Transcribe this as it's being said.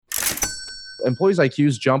employees'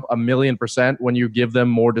 IQs jump 1,000,000% when you give them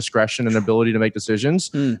more discretion and ability to make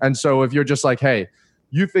decisions. And so if you're just like, hey,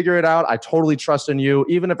 you figure it out, I totally trust in you.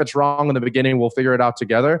 Even if it's wrong in the beginning, we'll figure it out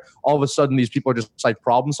together. All of a sudden, these people are just like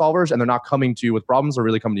problem solvers, and they're not coming to you with problems, they're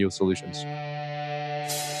really coming to you with solutions.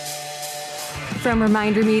 From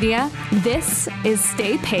Reminder Media, this is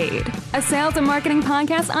Stay Paid, a sales and marketing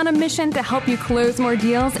podcast on a mission to help you close more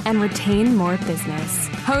deals and retain more business.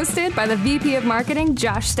 Hosted by the VP of Marketing,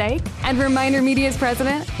 Josh Stake, and Reminder Media's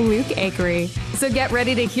president, Luke Acree. So get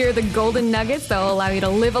ready to hear the golden nuggets that will allow you to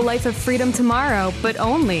live a life of freedom tomorrow, but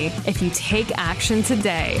only if you take action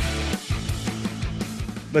today.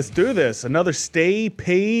 Let's do this. Another Stay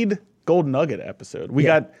Paid Golden Nugget episode. We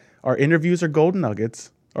got our interviews are golden nuggets.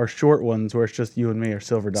 Our short ones where it's just you and me are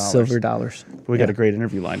silver dollars. Silver dollars. We got a great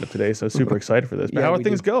interview lined up today, so super excited for this. But how are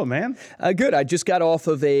things going, man? Good. I just got off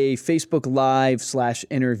of a Facebook Live /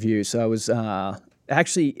 interview. So I was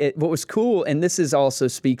what was cool, and this is also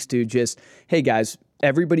speaks to just, hey guys,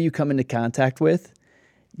 everybody you come into contact with,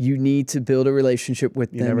 you need to build a relationship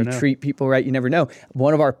with them. You treat people right. You never know.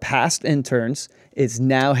 One of our past interns is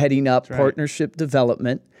now heading up partnership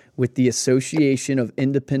development with the Association of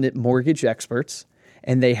Independent Mortgage Experts.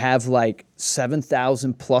 And they have like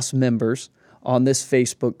 7,000 plus members on this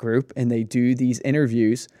Facebook group, and they do these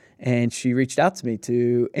interviews. And she reached out to me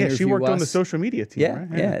to interview us. She worked on the social media team,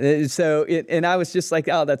 right? Yeah. So, and I was just like,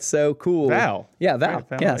 oh, that's so cool. Val. Yeah, Val.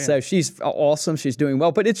 Yeah. So she's awesome. She's doing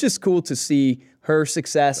well. But it's just cool to see her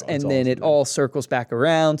success, and then it all circles back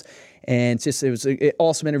around. And it was an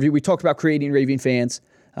awesome interview. We talked about creating raving fans,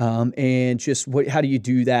 and just how do you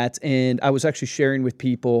do that? And I was actually sharing with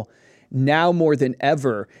people now more than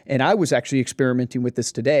ever, and I was actually experimenting with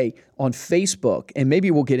this today on Facebook, and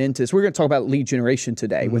maybe we'll get into this. We're going to talk about lead generation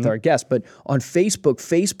today with our guest, but on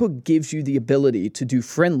Facebook gives you the ability to do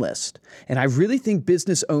friend list. And I really think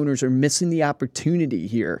business owners are missing the opportunity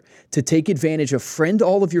here to take advantage of friend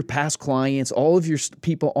all of your past clients, all of your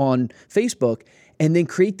people on Facebook, and then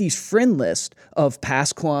create these friend lists of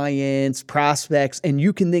past clients, prospects, and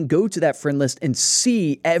you can then go to that friend list and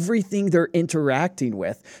see everything they're interacting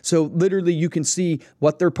with. So literally you can see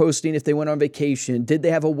what they're posting, if they went on vacation, did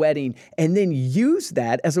they have a wedding, and then use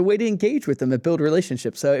that as a way to engage with them and build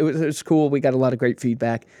relationships. So it was cool. We got a lot of great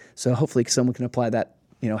feedback. So hopefully someone can apply that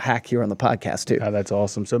hack here on the podcast too. Oh, that's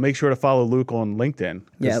awesome. So make sure to follow Luke on LinkedIn.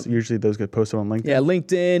 Usually those get posted on LinkedIn. Yeah,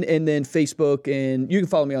 LinkedIn and then Facebook, and you can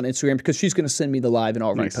follow me on Instagram because she's going to send me the live and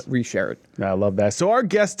I'll reshare it. I love that. So our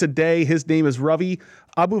guest today, his name is Ravi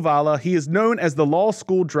Abuvala. He is known as the law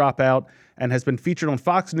school dropout and has been featured on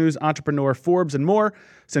Fox News, Entrepreneur, Forbes, and more.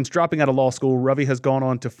 Since dropping out of law school, Ravi has gone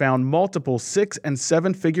on to found multiple 6- and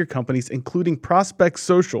 7-figure companies, including Prospect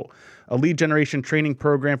Social, a lead generation training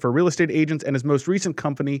program for real estate agents, and his most recent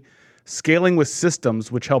company, Scaling with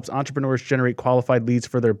Systems, which helps entrepreneurs generate qualified leads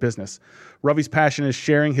for their business. Ravi's passion is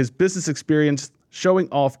sharing his business experience, showing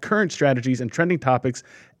off current strategies and trending topics,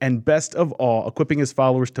 and best of all, equipping his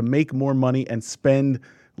followers to make more money and spend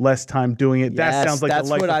less time doing it. That sounds like the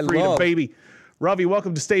life of freedom, baby. Ravi,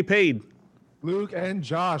 welcome to Stay Paid. Luke and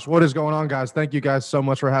Josh, what is going on, guys? Thank you guys so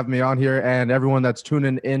much for having me on here, and everyone that's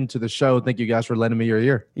tuning into the show, thank you guys for lending me your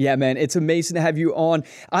ear. Yeah, man, it's amazing to have you on.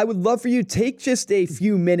 I would love for you to take just a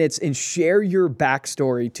few minutes and share your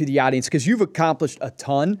backstory to the audience because you've accomplished a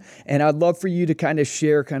ton, and I'd love for you to kind of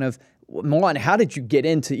share one, how did you get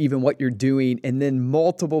into even what you're doing, and then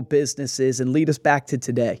multiple businesses, and lead us back to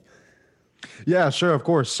today. Yeah, sure. Of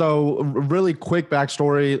course. So really quick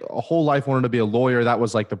backstory, a whole life wanted to be a lawyer. That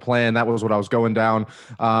was like the plan. That was what I was going down.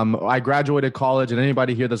 I graduated college, and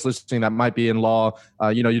anybody here that's listening that might be in law,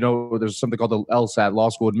 there's something called the LSAT, Law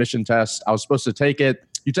School Admission Test. I was supposed to take it.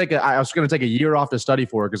 I was going to take a year off to study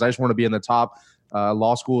for it because I just want to be in the top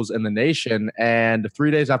law schools in the nation. And 3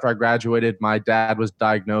 days after I graduated, my dad was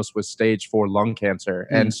diagnosed with stage 4 lung cancer.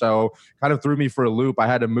 And so kind of threw me for a loop. I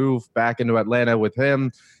had to move back into Atlanta with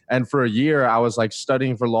him. And for a year, I was like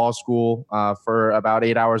studying for law school for about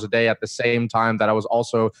 8 hours a day at the same time that I was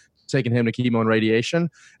also taking him to chemo and radiation.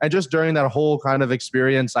 And just during that whole kind of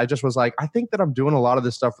experience, I just was like, I think that I'm doing a lot of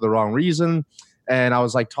this stuff for the wrong reason. And I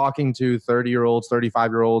was like talking to 30-year-olds,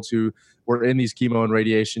 35-year-olds who were in these chemo and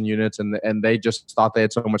radiation units, and they just thought they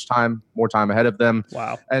had so much time, more time ahead of them.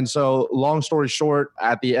 Wow. And so long story short,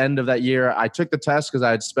 at the end of that year, I took the test because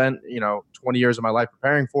I had spent, 20 years of my life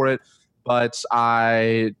preparing for it. But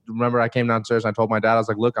I remember I came downstairs and I told my dad, I was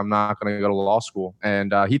like, look, I'm not going to go to law school.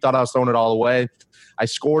 And he thought I was throwing it all away. I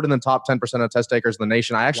scored in the top 10% of test takers in the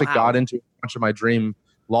nation. I actually got into a bunch of my dream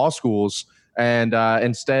law schools. And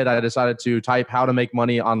instead, I decided to type how to make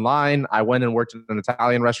money online. I went and worked in an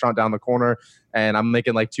Italian restaurant down the corner, and I'm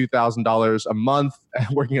making like $2,000 a month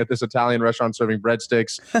working at this Italian restaurant serving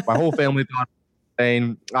breadsticks. My whole family thought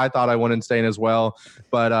I thought I went insane as well.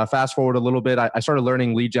 But fast forward a little bit, I started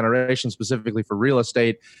learning lead generation specifically for real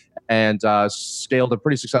estate, and scaled a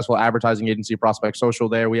pretty successful advertising agency, Prospect Social.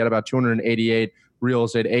 There, we had about 288 real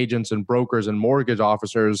estate agents and brokers and mortgage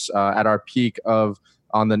officers at our peak of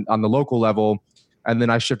on the local level. And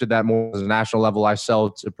then I shifted that more as a national level. I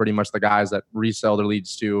sell to pretty much the guys that resell their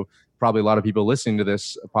leads to probably a lot of people listening to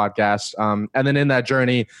this podcast. And then in that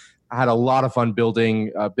journey, I had a lot of fun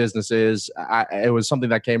building businesses. It was something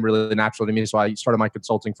that came really natural to me. So I started my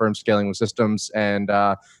consulting firm, Scaling with Systems, and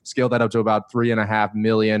scaled that up to about $3.5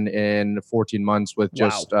 million in 14 months with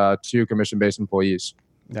just 2 commission-based employees.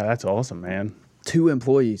 Yeah, that's awesome, man. 2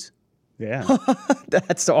 employees. Yeah.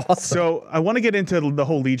 That's awesome. So I want to get into the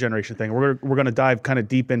whole lead generation thing. We're going to dive kind of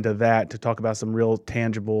deep into that to talk about some real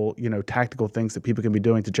tangible, tactical things that people can be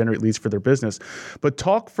doing to generate leads for their business. But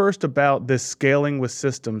talk first about this scaling with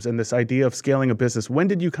systems and this idea of scaling a business. When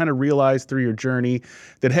did you kind of realize through your journey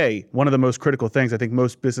that, hey, one of the most critical things I think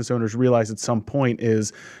most business owners realize at some point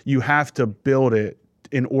is you have to build it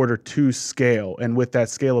in order to scale, and with that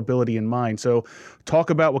scalability in mind. So talk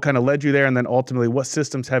about what kind of led you there, and then ultimately what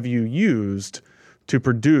systems have you used to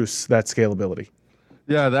produce that scalability?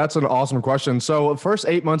 Yeah, that's an awesome question. So first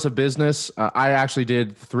 8 months of business, I actually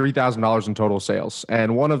did $3,000 in total sales.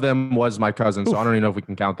 And one of them was my cousin. So I don't even know if we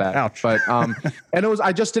can count that. Ouch. But, and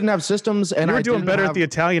I just didn't have systems. And you were I doing better at the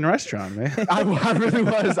Italian restaurant, man. I really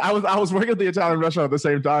was. I was working at the Italian restaurant at the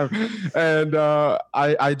same time. And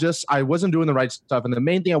I wasn't doing the right stuff. And the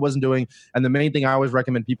main thing I wasn't doing, and the main thing I always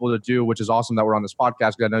recommend people to do, which is awesome that we're on this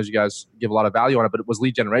podcast, because I know you guys give a lot of value on it, but it was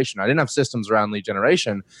lead generation. I didn't have systems around lead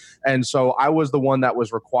generation. And so I was the one that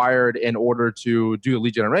was required in order to do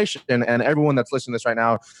lead generation. And everyone that's listening to this right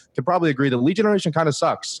now can probably agree that lead generation kind of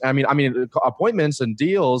sucks. I mean, appointments and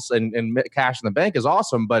deals and cash in the bank is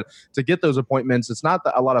awesome, but to get those appointments, it's not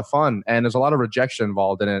a lot of fun, and there's a lot of rejection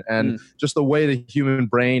involved in it. And just the way the human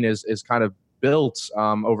brain is kind of built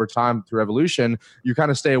over time through evolution, you kind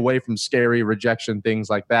of stay away from scary rejection, things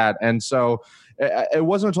like that. And so it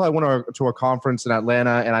wasn't until I went to a conference in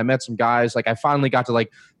Atlanta and I met some guys, like I finally got to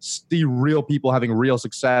like see real people having real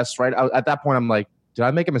success, right? At that point, I'm like, did I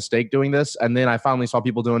make a mistake doing this? And then I finally saw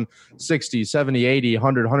people doing 60, 70, 80,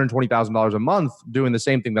 100, $120,000 a month doing the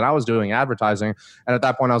same thing that I was doing, advertising. And at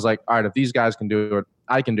that point, I was like, all right, if these guys can do it,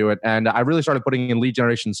 I can do it. And I really started putting in lead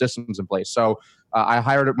generation systems in place. So I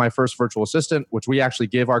hired my first virtual assistant, which we actually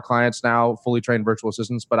give our clients now, fully trained virtual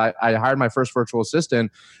assistants. But I hired my first virtual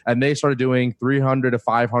assistant, and they started doing 300 to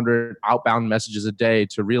 500 outbound messages a day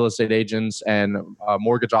to real estate agents and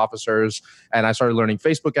mortgage officers. And I started learning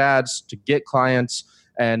Facebook ads to get clients.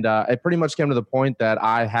 And it pretty much came to the point that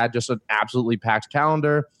I had just an absolutely packed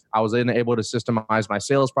calendar. I was then able to systemize my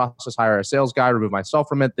sales process, hire a sales guy, remove myself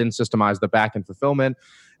from it, then systemize the back end fulfillment.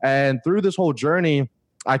 And through this whole journey,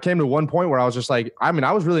 I came to one point where I was just like, I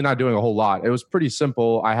was really not doing a whole lot. It was pretty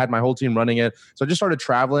simple. I had my whole team running it. So I just started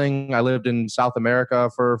traveling. I lived in South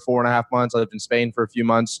America for 4.5 months. I lived in Spain for a few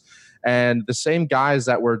months. And the same guys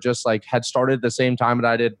that were just like, had started the same time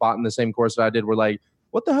that I did, bought in the same course that I did, were like,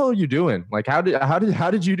 what the hell are you doing? Like, how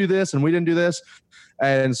did you do this? And we didn't do this.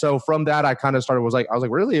 And so from that, I kind of started, I was like,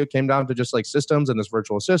 really? It came down to just like systems and this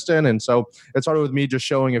virtual assistant. And so it started with me just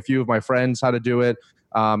showing a few of my friends how to do it.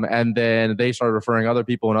 And then they started referring other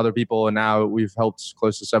people. And now we've helped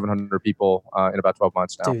close to 700 people in about 12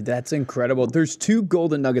 months now. Dude, that's incredible. There's 2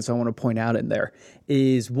 golden nuggets I want to point out in there.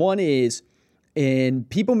 One is, and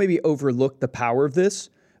people maybe overlook the power of this,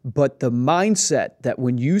 but the mindset that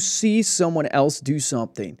when you see someone else do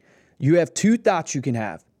something, you have 2 thoughts you can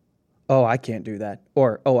have. Oh, I can't do that.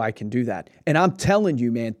 Or, oh, I can do that. And I'm telling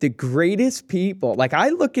you, man, the greatest people, like I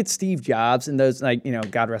look at Steve Jobs and those, like,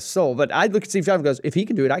 God rest his soul, but I look at Steve Jobs and goes, if he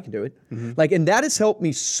can do it, I can do it. Mm-hmm. Like, and that has helped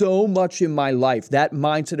me so much in my life, that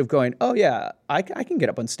mindset of going, oh yeah, I can get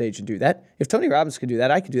up on stage and do that. If Tony Robbins can do that,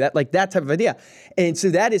 I can do that. Like that type of idea. And so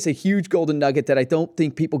that is a huge golden nugget that I don't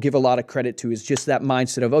think people give a lot of credit to, is just that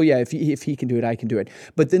mindset of, oh yeah, if he can do it, I can do it.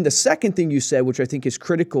 But then the second thing you said, which I think is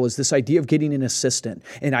critical, is this idea of getting an assistant.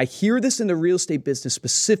 And I hear this in the real estate business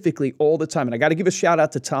specifically all the time. And I got to give a shout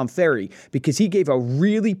out to Tom Ferry, because he gave a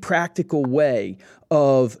really practical way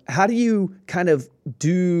of how do you kind of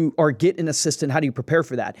do or get an assistant? How do you prepare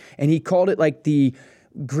for that? And he called it like the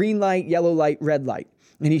green light, yellow light, red light.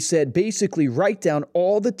 And he said, basically write down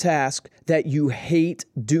all the tasks that you hate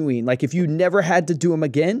doing. Like if you never had to do them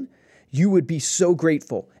again, you would be so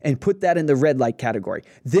grateful, and put that in the red light category.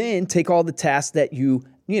 Then take all the tasks that you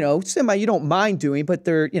you don't mind doing, but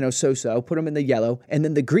they're, so-so, put them in the yellow. And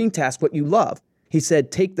then the green task, what you love. He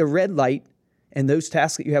said, take the red light and those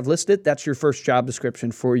tasks that you have listed, that's your first job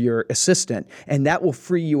description for your assistant. And that will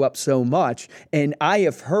free you up so much. And I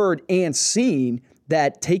have heard and seen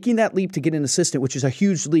that taking that leap to get an assistant, which is a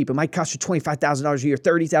huge leap, it might cost you $25,000 a year,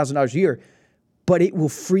 $30,000 a year, but it will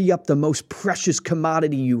free up the most precious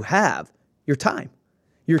commodity you have, your time.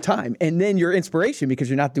 And then your inspiration, because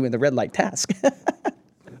you're not doing the red light task.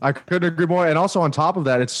 I couldn't agree more. And also on top of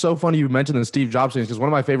that, it's so funny you mentioned the Steve Jobs things, because one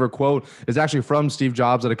of my favorite quote is actually from Steve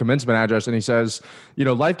Jobs at a commencement address. And he says,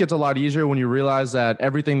 life gets a lot easier when you realize that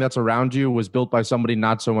everything that's around you was built by somebody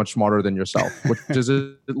not so much smarter than yourself, which is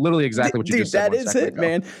literally exactly what you just said. That is it,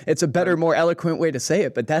 man. It's a better, more eloquent way to say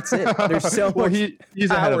it, but that's it. There's so much he's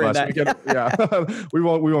ahead of us. We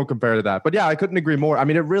won't compare to that. But yeah, I couldn't agree more. I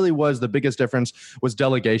mean, it really was the biggest difference was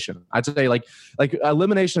delegation. I'd say like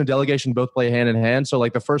elimination and delegation both play hand in hand. So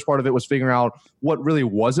like the first part of it was figuring out what really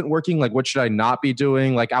wasn't working. Like, what should I not be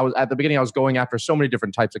doing? Like, I was going after so many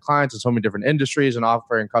different types of clients and so many different industries and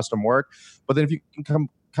offering custom work. But then if you can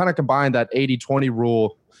kind of combine that 80-20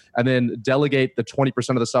 rule and then delegate the 20%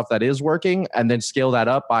 of the stuff that is working and then scale that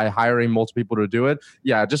up by hiring multiple people to do it,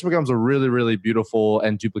 it just becomes a really, really beautiful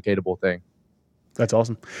and duplicatable thing. That's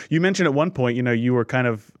awesome. You mentioned at one point, you were kind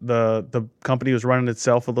of the company was running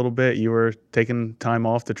itself a little bit. You were taking time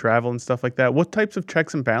off to travel and stuff like that. What types of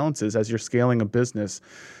checks and balances as you're scaling a business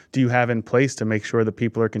do you have in place to make sure that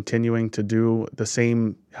people are continuing to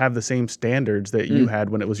have the same standards that you had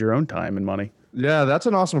when it was your own time and money? Yeah, that's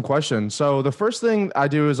an awesome question. So the first thing I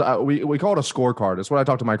do is we call it a scorecard. It's what I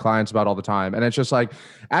talk to my clients about all the time. And it's just like,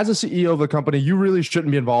 as a CEO of a company, you really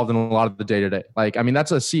shouldn't be involved in a lot of the day-to-day. Like, I mean,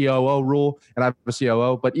 that's a COO rule, and I have a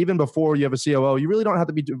COO. But even before you have a COO, you really don't have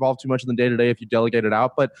to be involved too much in the day-to-day if you delegate it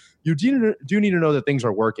out. But you do need to know that things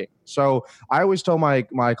are working. So I always tell my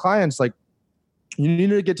clients, like, you need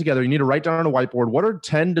to get together. You need to write down on a whiteboard, what are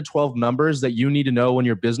 10 to 12 numbers that you need to know in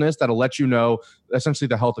your business that'll let you know essentially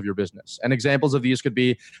the health of your business. And examples of these could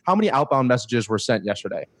be how many outbound messages were sent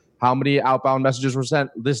yesterday, how many outbound messages were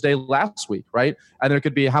sent this day last week, right? And there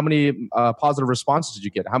could be how many positive responses did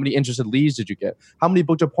you get? How many interested leads did you get? How many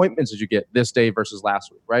booked appointments did you get this day versus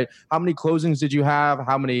last week, right? How many closings did you have?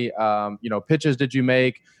 How many pitches did you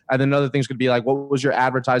make? And then other things could be like, what was your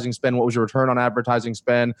advertising spend? What was your return on advertising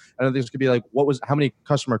spend? And other things could be like, how many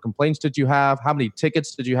customer complaints did you have? How many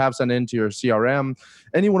tickets did you have sent into your CRM?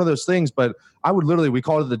 Any one of those things. But I would we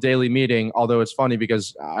call it the daily meeting, although it's funny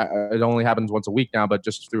because it only happens once a week now, but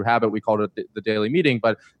just through habit, we called it the daily meeting.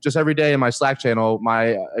 But just every day in my Slack channel,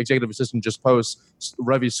 my executive assistant just posts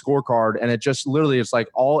Ravi's scorecard. And it just it's like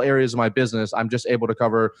all areas of my business. I'm just able to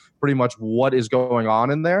cover pretty much what is going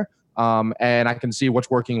on in there. And I can see what's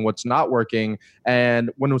working and what's not working. And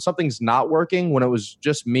when something's not working, when it was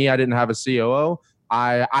just me, I didn't have a COO,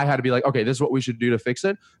 I had to be like, okay, this is what we should do to fix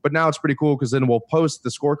it. But now it's pretty cool because then we'll post the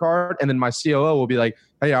scorecard and then my COO will be like,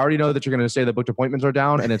 hey, I already know that you're going to say the booked appointments are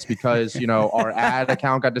down and it's because, our ad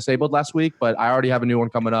account got disabled last week, but I already have a new one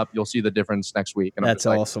coming up. You'll see the difference next week. And that's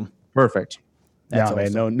awesome. Perfect. That's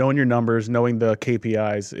awesome. Man. Knowing your numbers, knowing the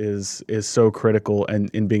KPIs is so critical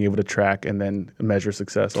in being able to track and then measure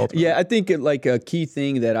success ultimately. Yeah, I think like a key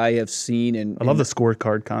thing that I have seen I love the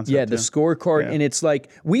scorecard concept. Yeah, the scorecard. Yeah. And it's like,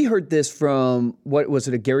 we heard this from, what was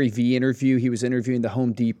it, a Gary Vee interview? He was interviewing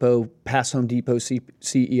the past Home Depot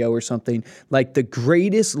CEO or something. Like, the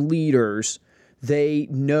greatest leaders, they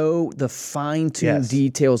know the fine-tuned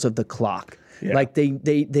details of the clock. Yeah. Like they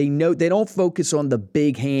know, they don't focus on the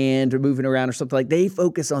big hand or moving around or something. Like, they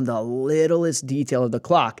focus on the littlest detail of the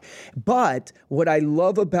clock. But what I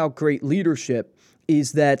love about great leadership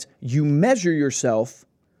is that you measure yourself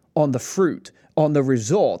on the fruit, on the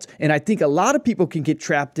results. And I think a lot of people can get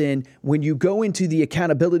trapped in, when you go into the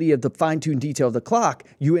accountability of the fine-tuned detail of the clock,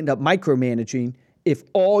 you end up micromanaging if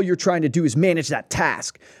all you're trying to do is manage that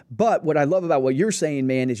task. But what I love about what you're saying,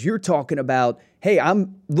 man, is you're talking about, hey,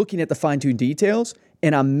 I'm looking at the fine-tuned details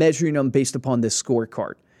and I'm measuring them based upon this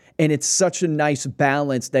scorecard. And it's such a nice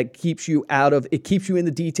balance that keeps you keeps you in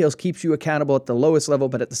the details, keeps you accountable at the lowest level,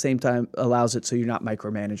 but at the same time allows it so you're not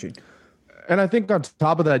micromanaging. And I think on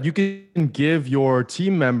top of that, you can give your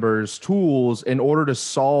team members tools in order to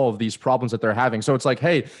solve these problems that they're having. So it's like,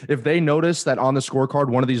 hey, if they notice that on the scorecard,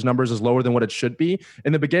 one of these numbers is lower than what it should be,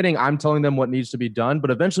 in the beginning, I'm telling them what needs to be done. But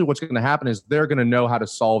eventually what's going to happen is they're going to know how to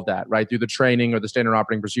solve that, right? Through the training or the standard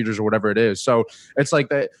operating procedures or whatever it is. So it's like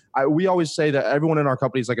that. We always say that everyone in our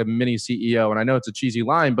company is like a mini CEO. And I know it's a cheesy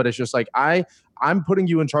line, but it's just like, I'm putting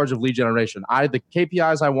you in charge of lead generation. The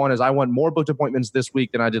KPIs I want more booked appointments this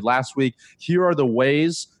week than I did last week. Here are the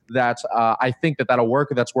ways that I think that'll work.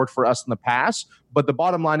 That's worked for us in the past. But the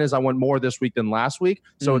bottom line is I want more this week than last week.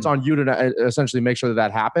 So it's on you to essentially make sure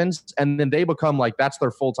that happens. And then they become like, that's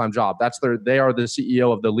their full-time job. They are the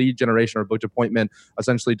CEO of the lead generation or booked appointment,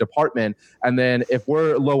 essentially department. And then if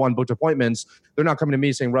we're low on booked appointments, they're not coming to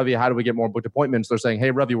me saying, Ravi, how do we get more booked appointments? They're saying,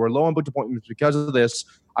 hey, Ravi, we're low on booked appointments because of this.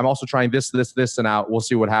 I'm also trying this, and out. We'll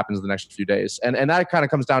see what happens in the next few days. And that kind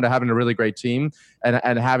of comes down to having a really great team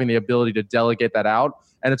and having the ability to delegate that out.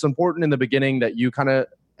 And it's important in the beginning that you kind of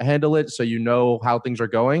handle it so you know how things are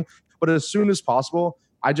going. But as soon as possible,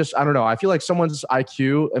 I don't know. I feel like employees'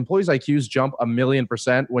 IQs jump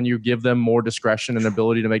 1,000,000% when you give them more discretion and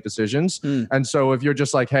ability to make decisions. And so if you're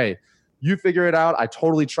just like, hey, you figure it out, I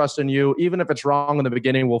totally trust in you. Even if it's wrong in the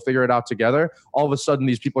beginning, we'll figure it out together. All of a sudden,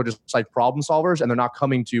 these people are just like problem solvers, and they're not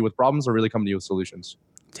coming to you with problems. They're really coming to you with solutions.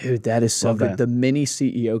 Dude, that is so good. The mini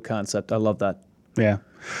CEO concept. I love that. Yeah.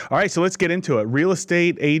 All right, so let's get into it. Real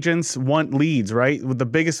estate agents want leads, right? The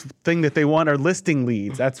biggest thing that they want are listing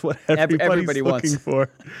leads. That's what everybody looking for.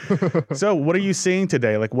 So what are you seeing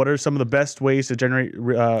today? Like, what are some of the best ways to generate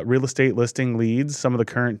real estate listing leads? Some of the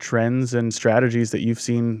current trends and strategies that you've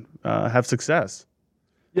seen have success?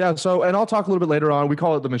 Yeah. So, and I'll talk a little bit later on. We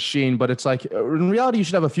call it the machine, but it's like, in reality, you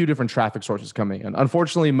should have a few different traffic sources coming in.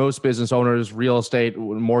 Unfortunately, most business owners, real estate,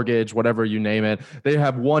 mortgage, whatever you name it, they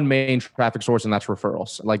have one main traffic source, and that's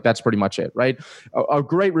referrals. Like, that's pretty much it, right? A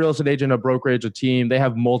great real estate agent, a brokerage, a team, they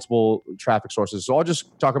have multiple traffic sources. So I'll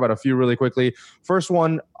just talk about a few really quickly. First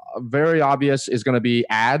one, very obvious, is going to be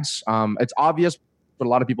ads. It's obvious, but a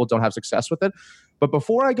lot of people don't have success with it. But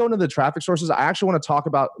before I go into the traffic sources, I actually want to talk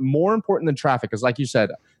about more important than traffic, because like you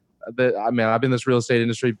said, I've been in this real estate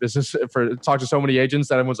industry business talked to so many agents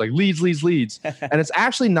that everyone's like leads. And it's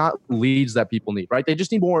actually not leads that people need, right? They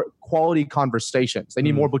just need more quality conversations. They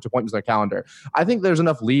need more booked appointments on their calendar. I think there's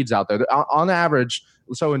enough leads out there. On average,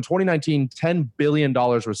 so in 2019, $10 billion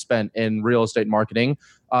was spent in real estate marketing,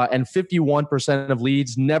 and 51% of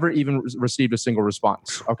leads never even received a single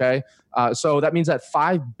response. Okay. So that means that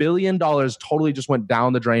 $5 billion totally just went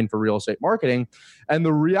down the drain for real estate marketing. And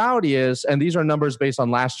the reality is, and these are numbers based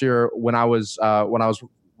on last year when I was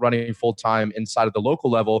running full-time inside of the local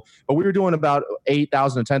level, but we were doing about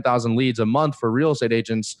 8,000 to 10,000 leads a month for real estate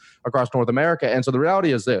agents across North America. And so the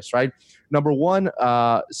reality is this, right? Number one,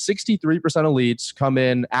 63% of leads come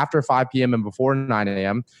in after 5 p.m. and before 9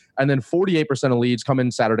 a.m. And then 48% of leads come in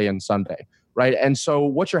Saturday and Sunday, right? And so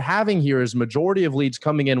what you're having here is majority of leads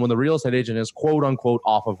coming in when the real estate agent is quote unquote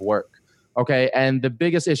off of work. Okay. And the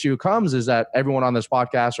biggest issue comes is that everyone on this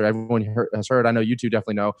podcast, or everyone has heard, I know you two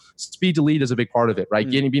definitely know, speed to lead is a big part of it, right?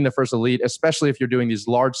 Being the first to lead, especially if you're doing these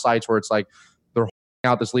large sites where it's like they're holding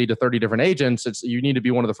out this lead to 30 different agents. You need to be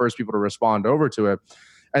one of the first people to respond over to it.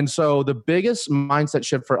 And so the biggest mindset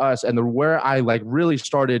shift for us, and where I really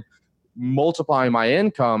started multiplying my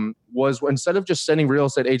income, was instead of just sending real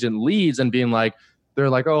estate agent leads and being like, they're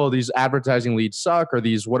like, oh, these advertising leads suck, or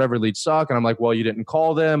these whatever leads suck. And I'm like, well, you didn't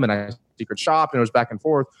call them. And I secret shopped, and it was back and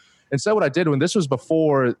forth. Instead, what I did when this was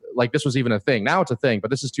before, this was even a thing. Now it's a thing, but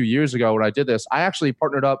this is 2 years ago when I did this. I actually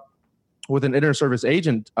partnered up with an inter-service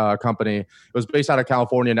agent company. It was based out of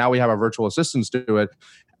California. Now we have our virtual assistants do it.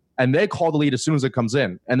 And they call the lead as soon as it comes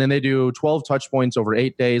in. And then they do 12 touch points over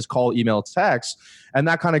 8 days, call, email, text. And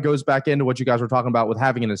that kind of goes back into what you guys were talking about with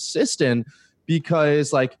having an assistant,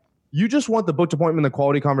 because you just want the booked appointment, the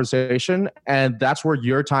quality conversation, and that's where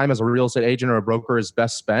your time as a real estate agent or a broker is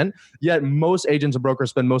best spent. Yet most agents and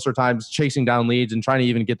brokers spend most of their time chasing down leads and trying to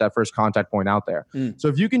even get that first contact point out there. So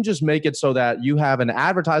if you can just make it so that you have an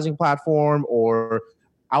advertising platform, or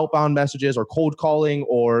outbound messages, or cold calling,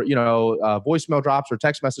 or voicemail drops or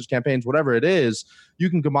text message campaigns, whatever it is, you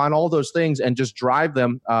can combine all those things and just drive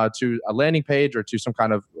them to a landing page or to some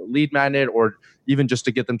kind of lead magnet, or even just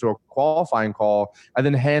to get them to a qualifying call, and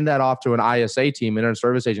then hand that off to an ISA team, inter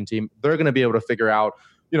service agent team. They're going to be able to figure out,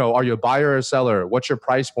 are you a buyer or a seller? What's your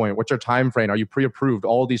price point? What's your time frame? Are you pre-approved?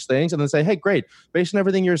 All these things. And then say, hey, great. Based on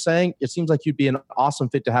everything you're saying, it seems like you'd be an awesome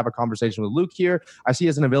fit to have a conversation with Luke here. I see he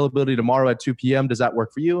has an availability tomorrow at 2 p.m. Does that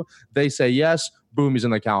work for you? They say yes. Boom, he's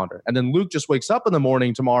in the calendar. And then Luke just wakes up in the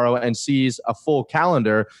morning tomorrow and sees a full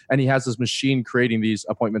calendar, and he has this machine creating these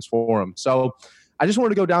appointments for him. So I just wanted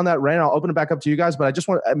to go down that rant. I'll open it back up to you guys, but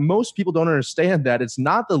most people don't understand that it's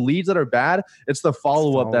not the leads that are bad. It's the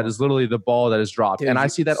follow-up that is literally the ball that is dropped. Dude, and I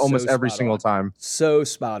see that almost every single time. So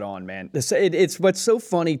spot on, man. It's what's so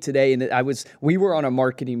funny today. And we were on a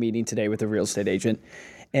marketing meeting today with a real estate agent,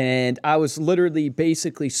 And I was literally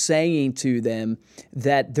basically saying to them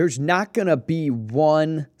that there's not going to be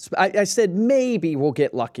one. I said, maybe we'll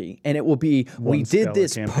get lucky and it will be, we did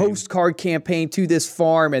this postcard campaign to this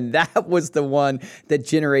farm and that was the one that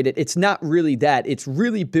generated. It's not really that. It's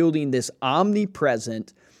really building this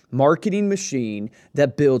omnipresent marketing machine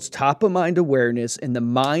that builds top of mind awareness in the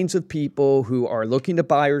minds of people who are looking to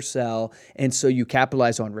buy or sell. And so you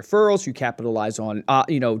capitalize on referrals, you capitalize on,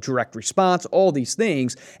 direct response, all these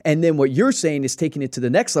things. And then what you're saying is taking it to the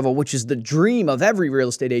next level, which is the dream of every real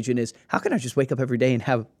estate agent is, how can I just wake up every day and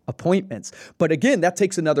have appointments? But again, that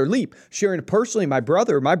takes another leap. Sharing personally, my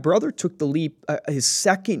brother took the leap his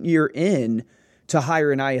second year in to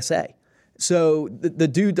hire an ISA. So the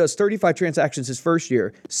dude does 35 transactions his first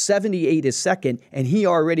year, 78 his second, and he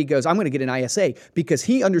already goes, I'm going to get an ISA because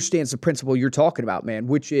he understands the principle you're talking about, man,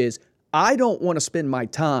 which is I don't want to spend my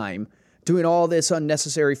time doing all this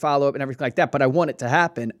unnecessary follow-up and everything like that, but I want it to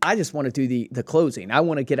happen. I just want to do the closing. I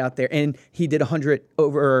want to get out there. And he did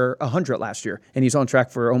over 100 last year, and he's on track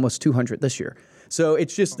for almost 200 this year. So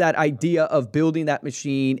it's just that idea of building that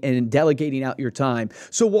machine and delegating out your time.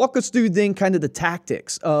 So walk us through then kind of the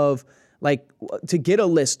tactics of like to get a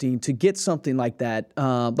listing, to get something like that.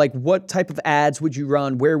 Like what type of ads would you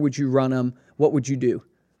run? Where would you run them? What would you do?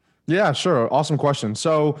 Yeah, sure. Awesome question.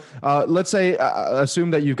 So let's say,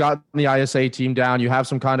 assume that you've got the ISA team down. You have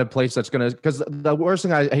some kind of place that's going to, because the worst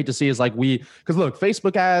thing I hate to see is like because look,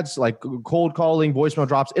 Facebook ads, like cold calling, voicemail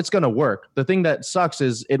drops, it's going to work. The thing that sucks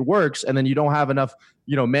is it works and then you don't have enough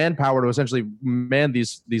manpower to essentially man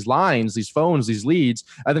these lines, these phones, these leads,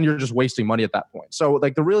 and then you're just wasting money at that point. So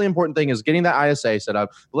like the really important thing is getting that ISA set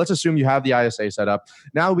up. But let's assume you have the ISA set up.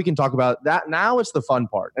 Now we can talk about that. Now it's the fun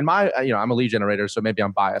part. And I'm a lead generator, so maybe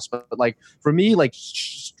I'm biased, but like for me, like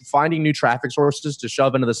finding new traffic sources to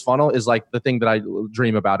shove into this funnel is like the thing that I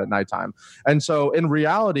dream about at nighttime. And so in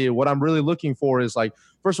reality, what I'm really looking for is like,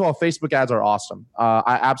 first of all, Facebook ads are awesome.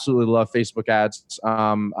 I absolutely love Facebook ads.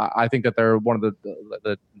 I think that they're one of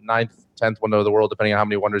the 9th, 10th wonder of the world, depending on how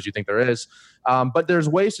many wonders you think there is. But there's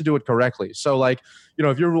ways to do it correctly. So like,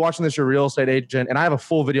 if you're watching this, you're a real estate agent, and I have a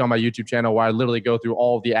full video on my YouTube channel where I literally go through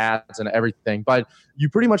all of the ads and everything. But you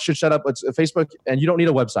pretty much should set up Facebook, and you don't need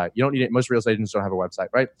a website. You don't need it. Most real estate agents don't have a website,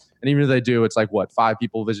 right? And even if they do, it's like 5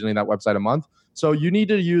 people visiting that website a month. So you need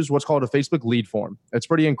to use what's called a Facebook lead form. It's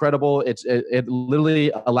pretty incredible. It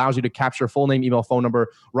literally allows you to capture full name, email, phone number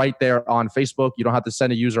right there on Facebook. You don't have to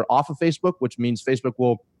send a user off of Facebook, which means Facebook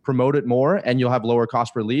will promote it more and you'll have lower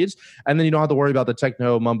cost per leads. And then you don't have to worry about the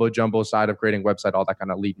techno mumbo jumbo side of creating a website, all that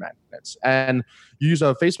kind of lead magnets. And you use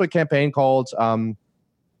a Facebook campaign called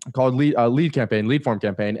lead campaign, lead form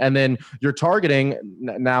campaign. And then you're targeting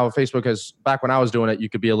now. Facebook has, back when I was doing it, you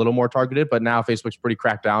could be a little more targeted, but now Facebook's pretty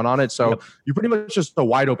cracked down on it. So you pretty much just a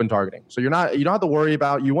wide open targeting. So you don't have to worry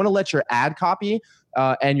about, you want to let your ad copy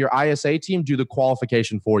and your ISA team do the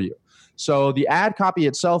qualification for you. So the ad copy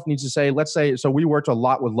itself needs to say, so we worked a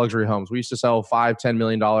lot with luxury homes. We used to sell $5-10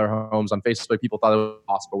 million homes on Facebook. People thought it was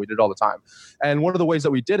possible. We did it all the time. And one of the ways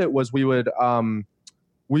that we did it was we would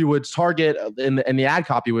target in the ad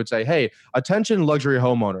copy would say, hey, attention luxury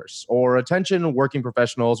homeowners, or attention working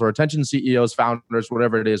professionals, or attention CEOs, founders,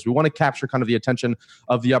 whatever it is. We want to capture kind of the attention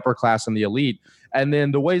of the upper class and the elite. And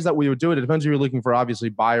then the ways that we would do it depends if you're looking for obviously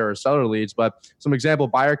buyer or seller leads. But some example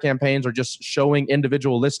buyer campaigns are just showing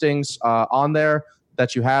individual listings on there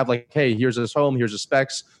that you have, like, hey, here's this home, here's the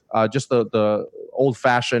specs, just the old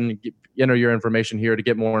fashioned, enter your information here to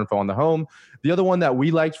get more info on the home. The other one that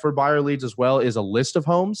we liked for buyer leads as well is a list of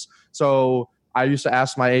homes. So I used to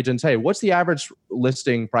ask my agents, hey, what's the average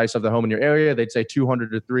listing price of the home in your area? They'd say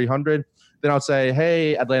 200 to 300. Then I'll say,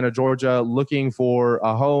 hey, Atlanta, Georgia, looking for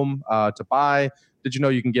a home to buy. Did you know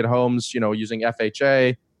you can get homes, using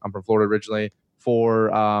FHA? I'm from Florida originally, for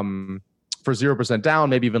 0% down,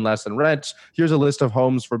 maybe even less than rent. Here's a list of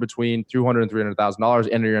homes for between $200,000 and $300,000.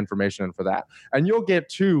 Enter your information in for that. And you'll get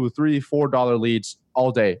 $2, $3, $4 leads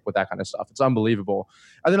all day with that kind of stuff. It's unbelievable.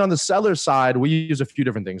 And then on the seller side, we use a few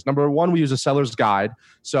different things. Number one, we use a seller's guide.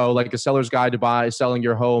 So like a seller's guide to selling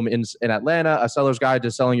your home in Atlanta, a seller's guide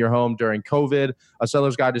to selling your home during COVID, a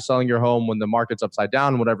seller's guide to selling your home when the market's upside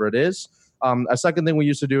down, whatever it is. A second thing we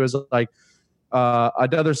used to do is like,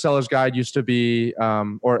 another seller's guide used to be,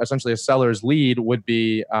 or essentially a seller's lead would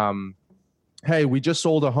be, hey, we just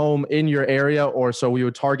sold a home in your area, or so we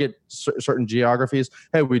would target certain geographies.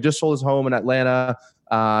 Hey, we just sold this home in Atlanta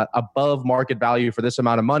above market value for this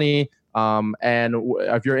amount of money. And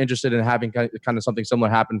if you're interested in having kind of something similar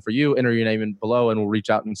happen for you, enter your name in below and we'll reach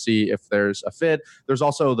out and see if there's a fit. There's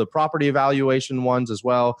also the property evaluation ones as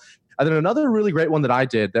well. And then another really great one that I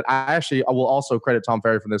did that I will also credit Tom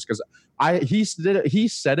Ferry for this, because he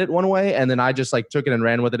said it one way, and then I just like took it and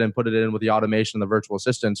ran with it and put it in with the automation and the virtual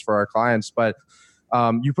assistants for our clients. But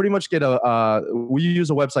you pretty much get we use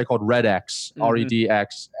a website called RedX,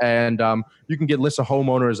 REDX, and you can get lists of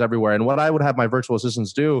homeowners everywhere. And what I would have my virtual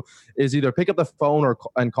assistants do is either pick up the phone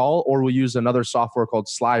and call, or we use another software called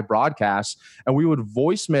Sly Broadcast, and we would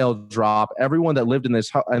voicemail drop everyone that lived in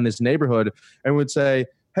this neighborhood, and would say,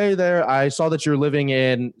 "Hey there, I saw that you're living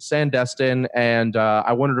in Sandestin, and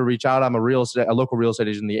I wanted to reach out. I'm a local real estate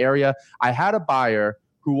agent in the area. I had a buyer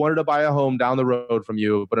who wanted to buy a home down the road from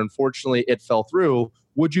you, but unfortunately it fell through.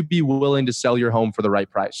 Would you be willing to sell your home for the right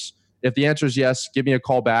price? If the answer is yes, give me a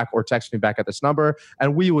call back or text me back at this number."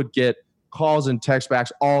 And we would get calls and text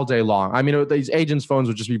backs all day long. I mean, these agents' phones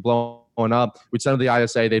would just be blown up. We'd send them to the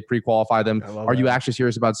ISA. They'd pre-qualify them. Are you actually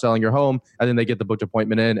serious about selling your home? And then they get the booked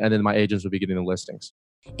appointment in, and then my agents would be getting the listings.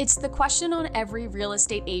 It's the question on every real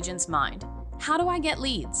estate agent's mind. How do I get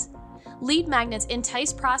leads? Lead magnets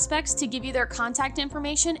entice prospects to give you their contact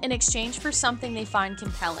information in exchange for something they find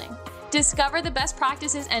compelling. Discover the best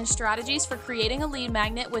practices and strategies for creating a lead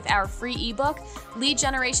magnet with our free ebook, Lead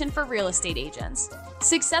Generation for Real Estate Agents.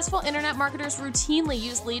 Successful internet marketers routinely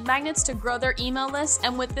use lead magnets to grow their email lists,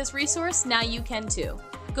 and with this resource, now you can too.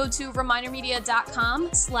 Go to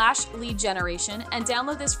remindermedia.com/lead generation and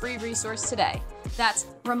download this free resource today. That's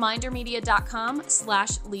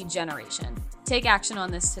remindermedia.com/lead generation. Take action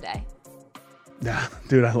on this today. Yeah,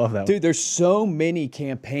 dude, I love that. Dude, there's so many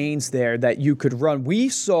campaigns there that you could run. We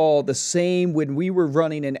saw the same when we were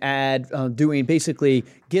running an ad doing basically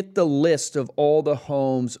get the list of all the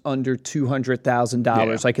homes under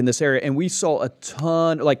 $200,000, like in this area. And we saw a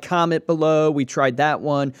ton, like comment below. We tried that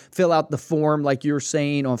one. Fill out the form, like you were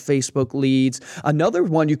saying, on Facebook leads. Another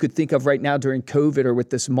one you could think of right now during COVID or with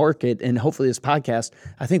this market, and hopefully this podcast,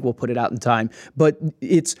 I think we'll put it out in time. But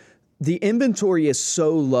it's the inventory is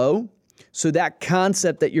so low. So that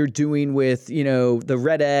concept that you're doing with, the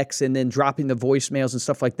RedX and then dropping the voicemails and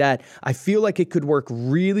stuff like that, I feel like it could work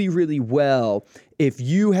really, really well if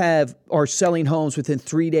you are selling homes within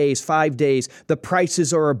 3 days, 5 days, the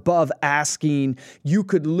prices are above asking. You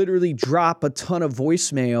could literally drop a ton of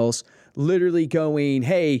voicemails, literally going,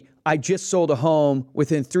 "Hey, I just sold a home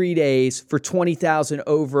within 3 days for $20,000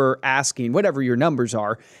 over asking," whatever your numbers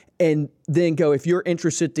are. And then go, if you're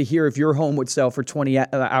interested to hear if your home would sell for 20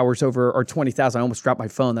 hours over, or 20,000, I almost dropped my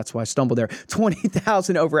phone, that's why I stumbled there,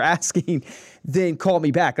 20,000 over asking, then call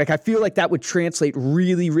me back. Like, I feel like that would translate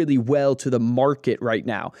really, really well to the market right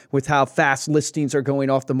now with how fast listings are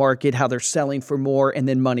going off the market, how they're selling for more, and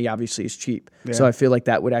then money obviously is cheap. Yeah. So I feel like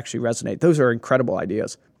that would actually resonate. Those are incredible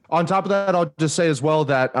ideas. On top of that, I'll just say as well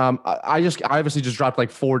that I obviously just dropped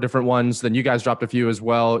like 4 different ones. Then you guys dropped a few as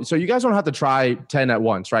well. So you guys don't have to try 10 at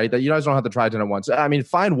once, right? That you guys don't have to try 10 at once. I mean,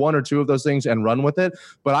 find 1 or 2 of those things and run with it.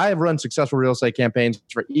 But I have run successful real estate campaigns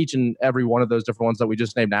for each and every one of those different ones that we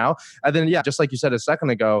just named now. And then, just like you said a second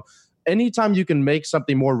ago, anytime you can make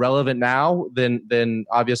something more relevant now than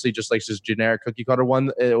obviously just like this generic cookie cutter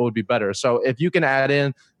one, it would be better. So if you can add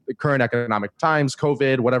in the current economic times,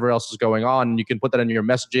 COVID, whatever else is going on, and you can put that in your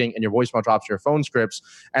messaging and your voicemail drops, your phone scripts,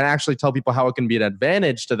 and actually tell people how it can be an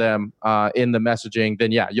advantage to them in the messaging,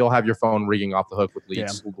 then you'll have your phone ringing off the hook with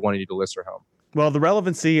leads wanting you to list their home. Well, the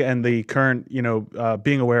relevancy and the current,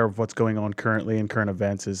 being aware of what's going on currently in current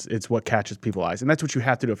events it's what catches people's eyes. And that's what you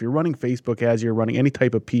have to do. If you're running Facebook ads, you're running any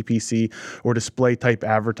type of PPC or display type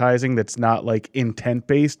advertising that's not like intent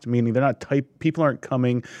based, meaning people aren't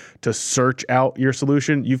coming to search out your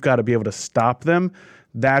solution. You've got to be able to stop them.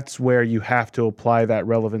 That's where you have to apply that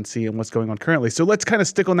relevancy and what's going on currently. So let's kind of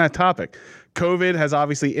stick on that topic. COVID has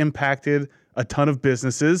obviously impacted a ton of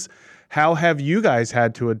businesses. How have you guys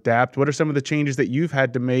had to adapt? What are some of the changes that you've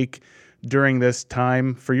had to make during this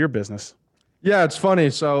time for your business? Yeah, it's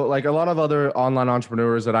funny. So like a lot of other online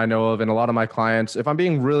entrepreneurs that I know of and a lot of my clients, if I'm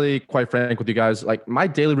being really quite frank with you guys, like my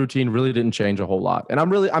daily routine really didn't change a whole lot. And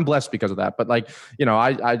I'm blessed because of that. But like,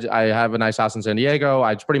 I have a nice house in San Diego.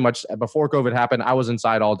 I pretty much, before COVID happened, I was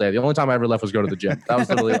inside all day. The only time I ever left was go to the gym. That was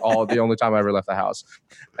literally the only time I ever left the house,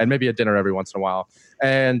 and maybe a dinner every once in a while.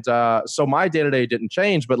 And so my day-to-day didn't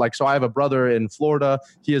change, but so I have a brother in Florida.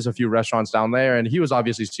 He has a few restaurants down there, and he was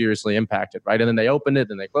obviously seriously impacted, right? And then they opened it,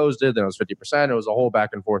 then they closed it, then it was 50%. It was a whole back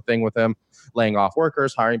and forth thing with him, laying off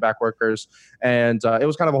workers, hiring back workers. And it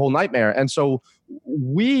was kind of a whole nightmare. And so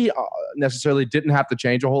we necessarily didn't have to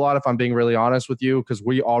change a whole lot, if I'm being really honest with you, because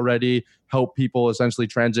we already help people essentially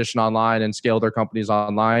transition online and scale their companies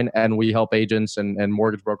online. And we help agents and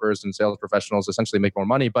mortgage brokers and sales professionals essentially make more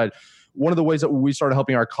money. But one of the ways that we started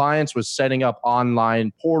helping our clients was setting up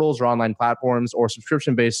online portals or online platforms or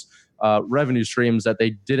subscription-based revenue streams that they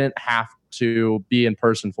didn't have to be in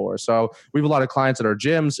person for. So we have a lot of clients that are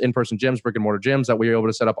gyms, in-person gyms, brick and mortar gyms that we were able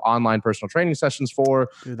to set up online personal training sessions for,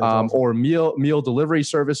 awesome. Or meal delivery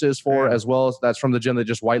services for, as well as that's from the gym that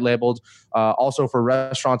just white labeled. Also for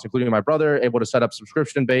restaurants, including my brother, able to set up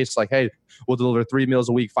subscription based, like, hey, we'll deliver 3 meals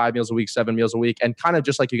a week, 5 meals a week, 7 meals a week. And kind of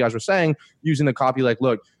just like you guys were saying, using the copy, like,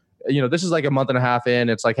 look, this is like a month and a half in.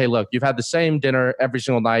 It's like, hey, look, you've had the same dinner every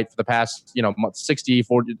single night for the past,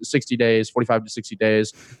 60 days, 45 to 60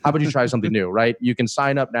 days. How about you try something new, right? You can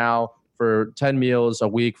sign up now for 10 meals a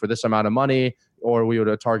week for this amount of money, or we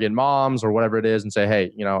would target moms or whatever it is and say,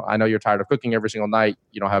 hey, I know you're tired of cooking every single night.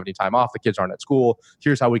 You don't have any time off. The kids aren't at school.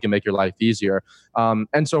 Here's how we can make your life easier.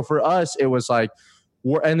 And so for us, it was like,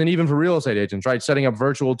 and then even for real estate agents, right? Setting up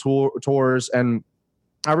virtual tours. And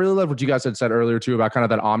I really love what you guys had said earlier too about kind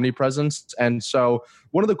of that omnipresence. And so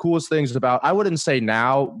one of the coolest things about, I wouldn't say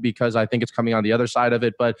now because I think it's coming on the other side of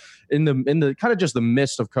it, but in the kind of just the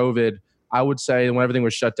midst of COVID, I would say when everything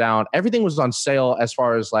was shut down, everything was on sale as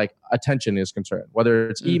far as like attention is concerned, whether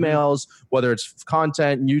it's emails, whether it's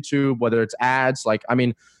content, YouTube, whether it's ads,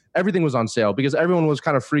 everything was on sale because everyone was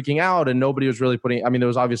kind of freaking out and nobody was really there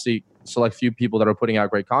was obviously select few people that are putting out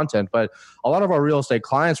great content, but a lot of our real estate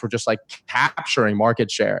clients were just like capturing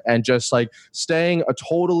market share and just like staying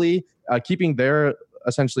keeping their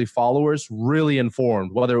essentially followers really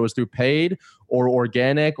informed, whether it was through paid or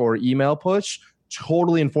organic or email push,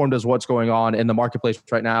 totally informed as what's going on in the marketplace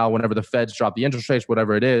right now, whenever the Feds drop the interest rates,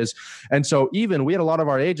 whatever it is. And so even we had a lot of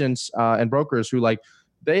our agents and brokers who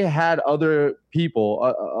they had other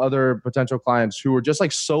people, other potential clients who were just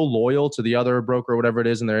like so loyal to the other broker or whatever it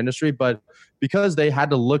is in their industry. But because they had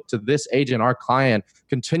to look to this agent, our client,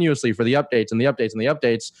 continuously for the updates and the updates and the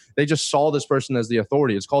updates, they just saw this person as the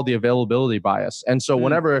authority. It's called the availability bias. And so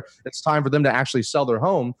whenever it's time for them to actually sell their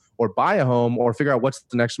home or buy a home or figure out what's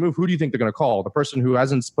the next move, who do you think they're going to call? The person who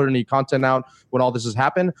hasn't put any content out when all this has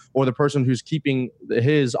happened, or the person who's keeping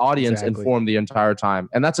his audience informed the entire time?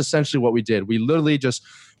 And that's essentially what we did. We literally just,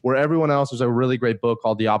 where everyone else, was a really great book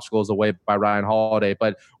called The Obstacle is the Way by Ryan Holiday,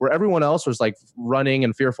 but where everyone else was like running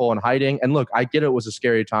and fearful and hiding. And look, I get it was a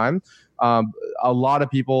scary time. A lot of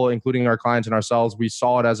people, including our clients and ourselves, we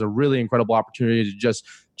saw it as a really incredible opportunity to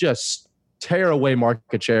just tear away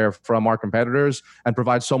market share from our competitors and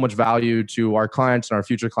provide so much value to our clients and our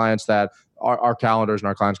future clients that our calendars and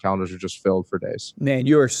our clients' calendars are just filled for days. Man,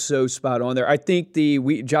 you are so spot on there. I think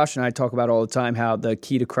Josh and I talk about all the time how the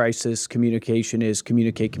key to crisis communication is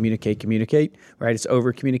communicate, right? It's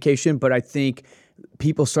over communication. But I think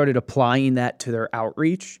people started applying that to their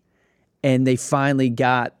outreach and they finally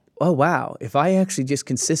got, oh, wow, if I actually just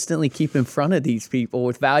consistently keep in front of these people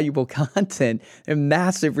with valuable content and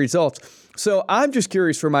massive results. So I'm just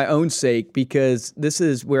curious for my own sake, because this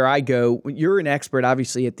is where I go. You're an expert,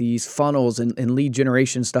 obviously, at these funnels and lead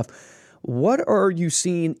generation stuff. What are you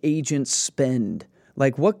seeing agents spend?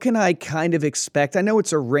 Like, what can I kind of expect? I know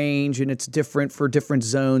it's a range and it's different for different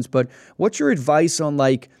zones, but what's your advice on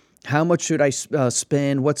how much should I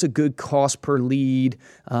spend? What's a good cost per lead?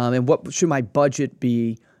 And what should my budget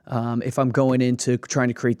be if I'm going into trying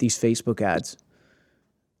to create these Facebook ads?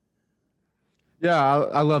 Yeah,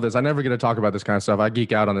 I love this. I never get to talk about this kind of stuff. I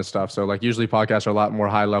geek out on this stuff. So usually podcasts are a lot more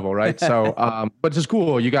high level, right? So, but it's just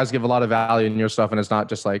cool. You guys give a lot of value in your stuff and it's not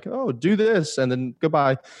just like, oh, do this and then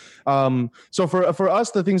goodbye. So for us,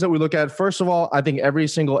 the things that we look at, first of all, I think every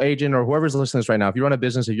single agent or whoever's listening to this right now, if you run a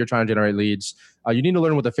business, if you're trying to generate leads, you need to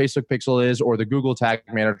learn what the Facebook pixel is or the Google Tag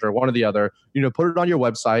Manager, one or the other. You know, put it on your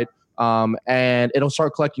website. And it'll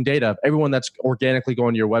start collecting data of everyone that's organically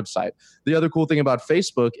going to your website. The other cool thing about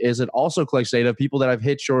Facebook is it also collects data of people that have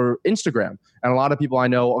hit your Instagram. And a lot of people I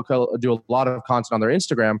know do a lot of content on their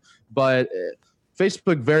Instagram, but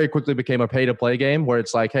Facebook very quickly became a pay-to-play game where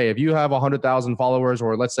it's like, hey, if you have 100,000 followers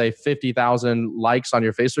or let's say 50,000 likes on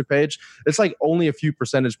your Facebook page, it's like only a few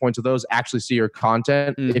percentage points of those actually see your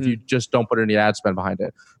content if you just don't put any ad spend behind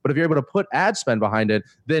it. But if you're able to put ad spend behind it,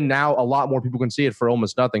 then now a lot more people can see it for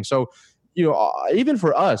almost nothing. So, even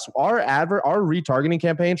for us, our retargeting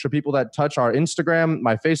campaigns for people that touch our Instagram,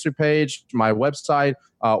 my Facebook page, my website,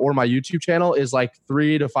 or my YouTube channel is like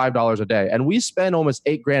 $3 to $5 a day. And we spend almost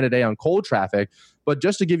 $8,000 a day on cold traffic. But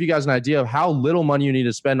just to give you guys an idea of how little money you need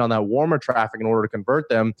to spend on that warmer traffic in order to convert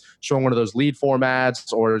them, showing one of those lead form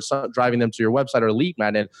ads or driving them to your website or lead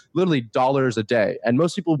magnet, literally dollars a day. And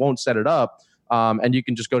most people won't set it up. And you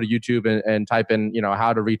can just go to YouTube and type in,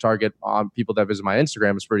 how to retarget people that visit my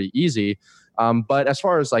Instagram. It's pretty easy. But as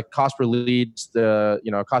far as like cost per leads,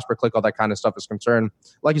 cost per click, all that kind of stuff is concerned,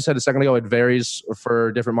 like you said a second ago, it varies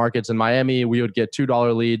for different markets. In Miami, we would get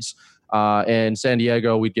 $2 leads. In San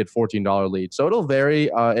Diego, we'd get $14 leads. So it'll vary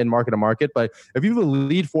in market to market. But if you have a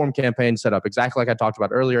lead form campaign set up, exactly like I talked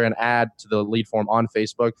about earlier, and add to the lead form on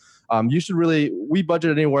Facebook, we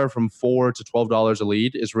budget anywhere from $4 to $12 a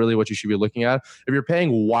lead is really what you should be looking at. If you're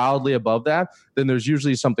paying wildly above that, then there's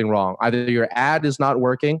usually something wrong. Either your ad is not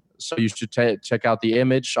working, so you should check out the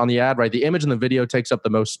image on the ad, right? The image in the video takes up the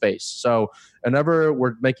most space. So whenever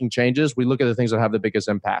we're making changes, we look at the things that have the biggest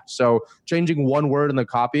impact. So changing one word in the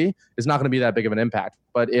copy is not going to be that big of an impact.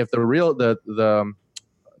 But if the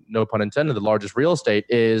no pun intended, the largest real estate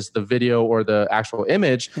is the video or the actual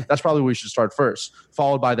image, that's probably where we should start first,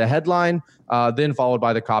 followed by the headline, then followed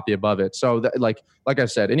by the copy above it. So like I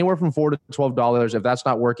said, anywhere from $4 to $12. If that's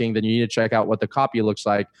not working, then you need to check out what the copy looks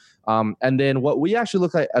like. And then what we actually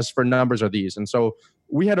look at as for numbers are these. And so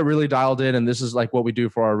we had it really dialed in, and this is like what we do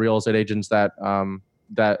for our real estate agents that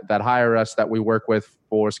hire us, that we work with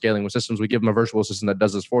for scaling with systems. We give them a virtual assistant that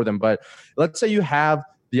does this for them. But let's say you have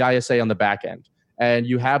the ISA on the back end, and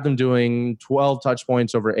you have them doing 12 touch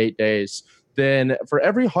points over 8 days. Then for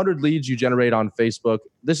every 100 leads you generate on Facebook,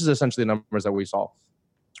 this is essentially the numbers that we saw.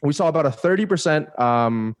 We saw about a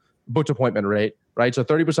 30% booked appointment rate, right? So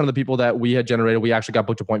 30% of the people that we had generated, we actually got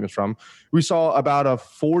booked appointments from. We saw about a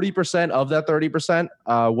 40% of that 30%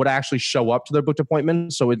 would actually show up to their booked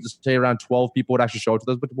appointments. So it'd say around 12 people would actually show up to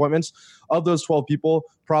those booked appointments. Of those 12 people,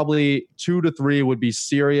 probably 2 to 3 would be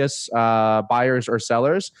serious buyers or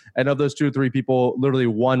sellers. And of those 2 to 3 people, literally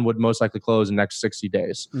one would most likely close in the next 60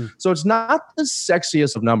 days. So it's not the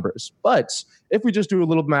sexiest of numbers, but if we just do a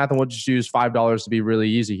little math and we'll just use $5 to be really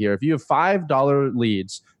easy here. If you have $5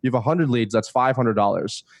 leads, you have 100 leads, that's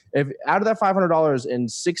 $500. If out of that $500 in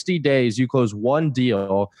 60 days, you close one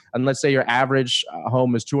deal, and let's say your average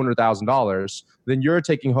home is $200,000, then you're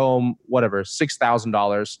taking home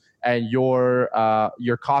 $6,000, and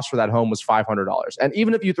your cost for that home was $500. And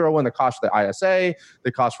even if you throw in the cost for the ISA,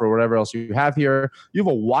 the cost for whatever else you have here, you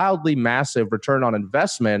have a wildly massive return on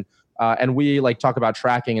investment. And we talk about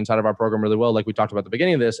tracking inside of our program really well, like we talked about at the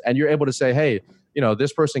beginning of this. And you're able to say, hey,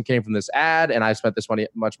 this person came from this ad, and I spent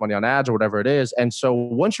much money on ads or whatever it is. And so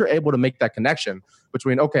once you're able to make that connection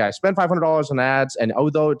between, okay, I spent $500 on ads, and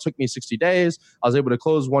although it took me 60 days, I was able to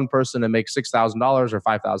close one person and make $6,000 or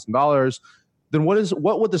 $5,000. Then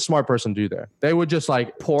what would the smart person do there? They would just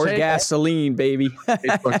pour gasoline, baby.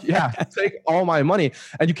 Take all my money.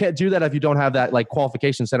 And you can't do that if you don't have that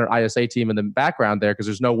qualification center ISA team in the background there, because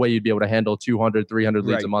there's no way you'd be able to handle 200, 300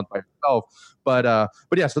 leads a month by yourself. But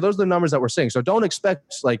yeah, so those are the numbers that we're seeing. So don't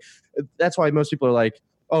expect that's why most people are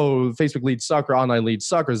oh, Facebook leads suck, or online leads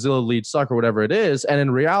suck, or Zillow leads suck, or whatever it is. And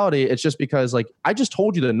in reality, it's just because I just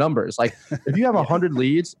told you the numbers. If you have 100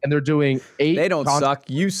 leads and they're doing 8, they don't suck.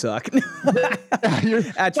 You suck. You're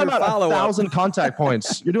at your follow-up. 1,000 contact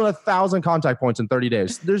points. You're doing 1,000 contact points in 30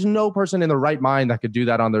 days. There's no person in the right mind that could do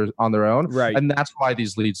that on their own. Right. And that's why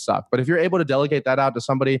these leads suck. But if you're able to delegate that out to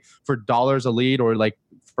somebody for dollars a lead, or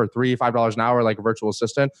for $3, $5 an hour, like a virtual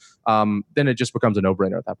assistant, then it just becomes a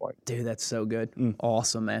no-brainer at that point. Dude, that's so good.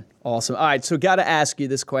 Awesome, man. Awesome. All right, so got to ask you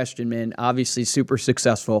this question, man. Obviously, super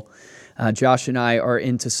successful. Josh and I are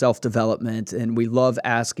into self-development, and we love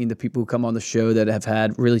asking the people who come on the show that have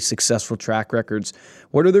had really successful track records,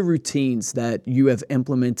 what are the routines that you have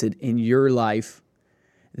implemented in your life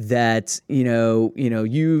that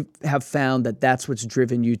you have found that's what's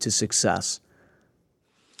driven you to success?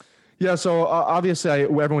 Yeah, so obviously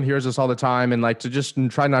everyone hears this all the time, and to just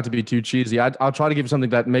try not to be too cheesy, I'll try to give something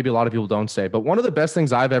that maybe a lot of people don't say. But one of the best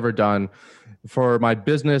things I've ever done for my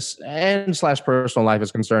business and / personal life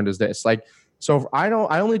is concerned is this. So I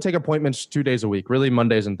only take appointments 2 days a week, really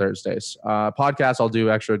Mondays and Thursdays. Podcasts I'll do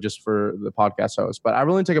extra just for the podcast host, but I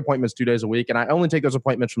really take appointments 2 days a week, and I only take those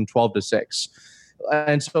appointments from 12 to 6.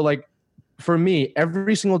 And so for me,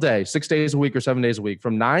 every single day, 6 days a week or 7 days a week,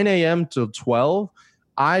 from 9 a.m. to 12,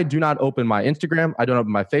 I do not open my Instagram. I don't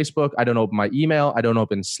open my Facebook. I don't open my email. I don't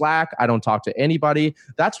open Slack. I don't talk to anybody.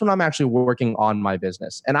 That's when I'm actually working on my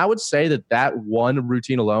business. And I would say that one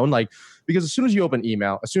routine alone, because as soon as you open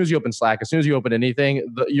email, as soon as you open Slack, as soon as you open anything,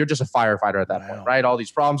 you're just a firefighter at that point, right? All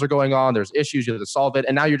these problems are going on. There's issues. You have to solve it.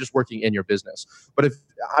 And now you're just working in your business. But if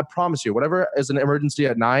I promise you, whatever is an emergency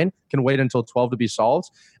at 9 can wait until 12 to be solved.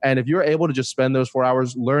 And if you're able to just spend those 4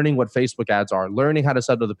 hours learning what Facebook ads are, learning how to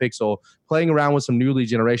set up the pixel, playing around with some new lead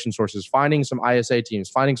generation sources, finding some ISA teams,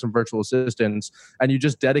 finding some virtual assistants, and you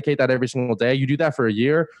just dedicate that every single day, you do that for a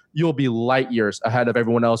year, you'll be light years ahead of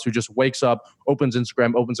everyone else who just wakes up, opens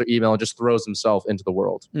Instagram, opens their email, and just throws himself into the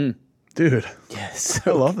world. Dude, yes,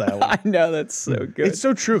 I love that one. I know, that's so good. It's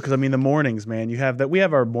so true because I mean the mornings, man. You have that. We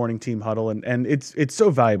have our morning team huddle, and it's so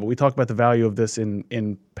valuable. We talked about the value of this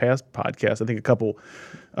in past podcasts. I think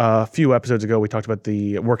a few episodes ago we talked about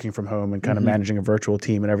the working from home and kind of managing a virtual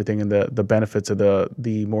team and everything, and the benefits of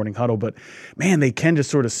the morning huddle. But man, they can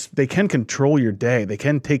just they can control your day. They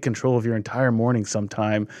can take control of your entire morning.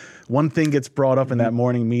 Sometime one thing gets brought up in that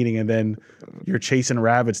morning meeting, and then you're chasing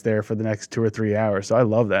rabbits there for the next 2 or 3 hours. So I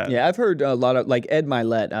love that. Yeah, I've heard a lot of, like Ed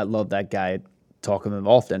Milet, I love that guy, talk of him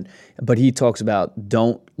often, but he talks about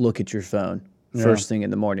don't look at your phone first thing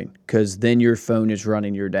in the morning, because then your phone is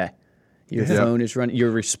running your day. Your phone is running, you're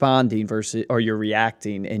responding or you're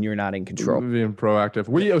reacting, and you're not in control. Being proactive.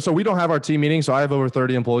 We don't have our team meetings. So I have over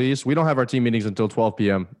 30 employees. We don't have our team meetings until 12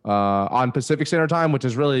 p.m. On Pacific Standard Time, which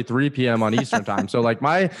is really 3 p.m. on Eastern Time. So like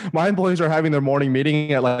my employees are having their morning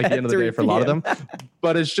meeting at like the end of the day for a lot of them.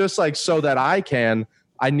 But it's just like so that I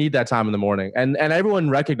need that time in the morning, and everyone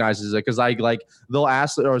recognizes it because they'll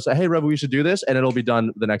ask or say, "Hey, Rev, we should do this," and it'll be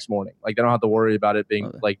done the next morning. Like they don't have to worry about it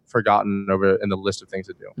being like forgotten over in the list of things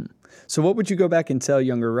to do. So, what would you go back and tell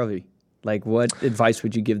younger Ravi? Like, what advice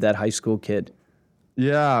would you give that high school kid?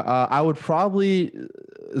 Yeah, I would probably.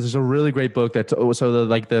 There's a really great book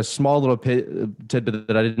the small little tidbit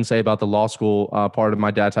that I didn't say about the law school part of my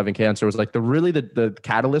dad's having cancer was like the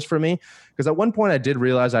catalyst for me, because at one point I did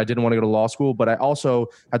realize I didn't want to go to law school, but I also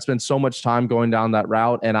had spent so much time going down that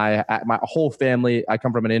route, and my whole family, I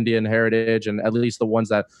come from an Indian heritage, and at least the ones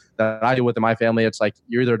that I deal with in my family, it's like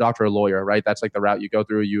you're either a doctor or a lawyer, right? That's like the route you go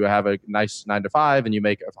through. You have a nice 9 to 5, and you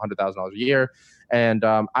make $100,000 a year. And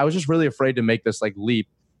I was just really afraid to make this like leap,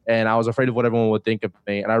 and I was afraid of what everyone would think of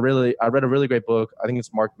me. And I read a really great book. I think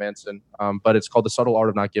it's Mark Manson, but it's called The Subtle Art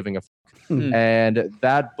of Not Giving a Fuck. And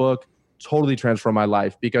that book totally transformed my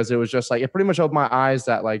life, because it was just like, it pretty much opened my eyes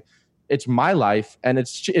that like, it's my life, and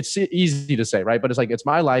it's easy to say, right? But it's like, it's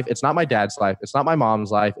my life. It's not my dad's life. It's not my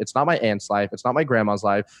mom's life. It's not my aunt's life. It's not my grandma's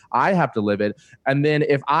life. I have to live it. And then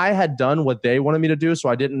if I had done what they wanted me to do, so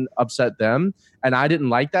I didn't upset them, and I didn't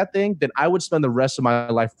like that thing, then I would spend the rest of my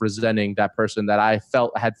life resenting that person that I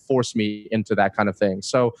felt had forced me into that kind of thing.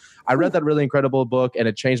 So I read that really incredible book, and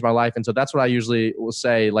it changed my life. And so that's what I usually will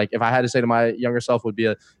say. Like, if I had to say to my younger self, would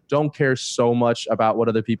be don't care so much about what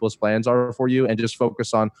other people's plans are for you, and just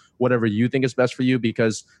focus on whatever you think is best for you,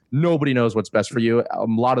 because nobody knows what's best for you. A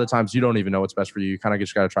lot of the times you don't even know what's best for you. You kind of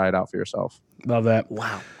just got to try it out for yourself. Love that.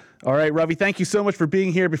 Wow. All right, Ravi, thank you so much for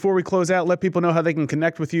being here. Before we close out, let people know how they can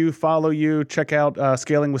connect with you, follow you, check out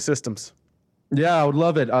Scaling with Systems. Yeah, I would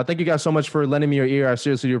love it. Thank you guys so much for lending me your ear. I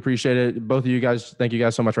seriously do appreciate it. Both of you guys, thank you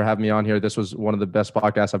guys so much for having me on here. This was one of the best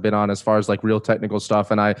podcasts I've been on as far as like real technical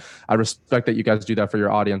stuff. And I respect that you guys do that for your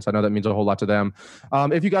audience. I know that means a whole lot to them.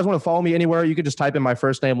 If you guys want to follow me anywhere, you can just type in my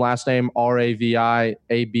first name, last name, RaviAbuvala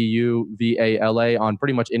on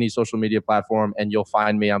pretty much any social media platform, and you'll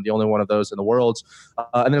find me. I'm the only one of those in the world.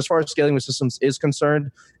 And then as far as Scaling with Systems is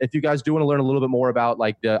concerned, if you guys do want to learn a little bit more about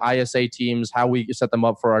like the ISA teams, how we set them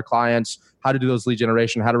up for our clients, how to do those lead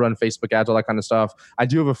generation, how to run Facebook ads, all that kind of stuff, I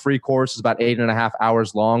do have a free course. It's about 8.5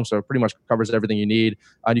 hours long. So it pretty much covers everything you need.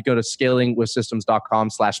 You go to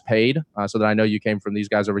scalingwithsystems.com/paid so that I know you came from these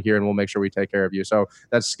guys over here, and we'll make sure we take care of you. So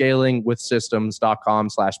that's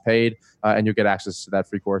scalingwithsystems.com/paid, and you'll get access to that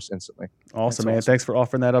free course instantly. Awesome, man. Thanks for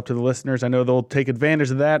offering that up to the listeners. I know they'll take advantage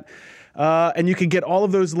of that. And you can get all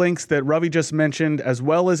of those links that Ravi just mentioned, as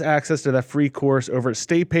well as access to that free course over at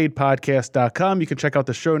staypaidpodcast.com. You can check out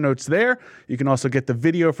the show notes there. You can also get the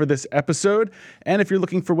video for this episode. And if you're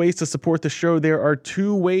looking for ways to support the show, there are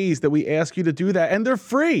 2 ways that we ask you to do that, and they're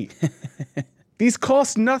free. These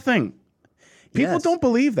cost nothing. People don't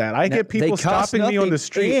believe that. I get people stopping me on the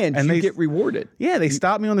street, and they get rewarded. Yeah, they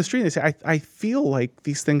stop me on the street and they say, I feel like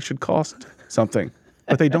these things should cost something,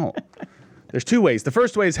 but they don't. There's 2 ways. The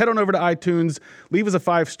first way is head on over to iTunes, leave us a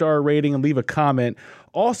 5-star rating, and leave a comment.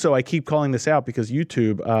 Also, I keep calling this out because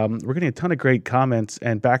YouTube, we're getting a ton of great comments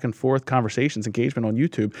and back and forth conversations, engagement on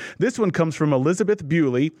YouTube. This one comes from Elizabeth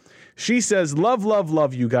Bewley. She says, love, love,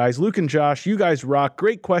 love you guys. Luke and Josh, you guys rock.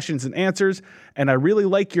 Great questions and answers. And I really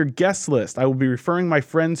like your guest list. I will be referring my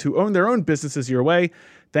friends who own their own businesses your way.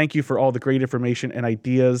 Thank you for all the great information and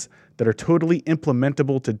ideas that are totally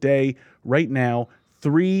implementable today, right now.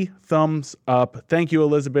 3 thumbs up. Thank you,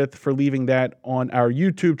 Elizabeth, for leaving that on our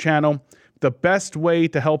YouTube channel. The best way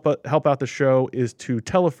to help out the show is to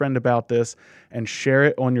tell a friend about this and share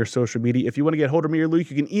it on your social media. If you want to get hold of me or Luke,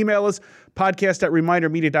 you can email us,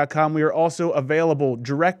 podcast@remindermedia.com. We are also available,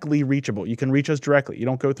 directly reachable. You can reach us directly. You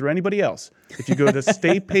don't go through anybody else. If you go to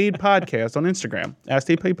Stay Paid Podcast on Instagram,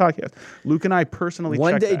 @Stay Paid Podcast, Luke and I personally check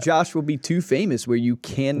One day, that. Josh will be too famous where you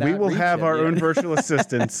cannot We will reach have him. our own virtual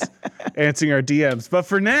assistants answering our DMs. But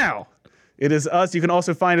for now, it is us. You can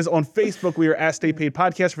also find us on Facebook. We are @Stay Paid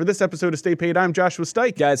Podcast. For this episode of Stay Paid, I'm Joshua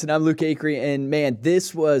Stike. Guys, and I'm Luke Acree, and man,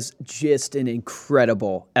 this was just an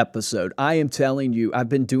incredible episode. I am telling you, I've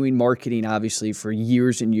been doing marketing, obviously, for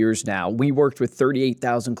years and years now. We worked with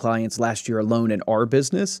 38,000 clients last year alone in our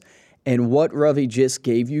business, and what Ravi just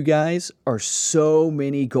gave you guys are so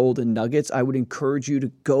many golden nuggets. I would encourage you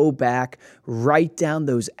to go back, write down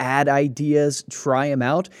those ad ideas, try them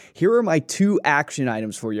out. Here are my 2 action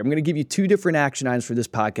items for you. I'm going to give you 2 different action items for this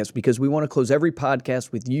podcast because we want to close every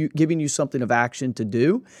podcast with you giving you something of action to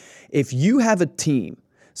do. If you have a team,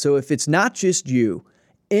 so if it's not just you,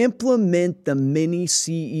 implement the mini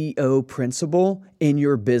CEO principle in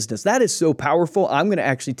your business. That is so powerful. I'm going to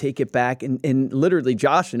actually take it back and literally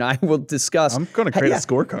Josh and I will discuss. I'm going to create a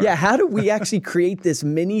scorecard. Yeah, how do we actually create this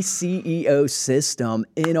mini CEO system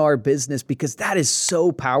in our business? Because that is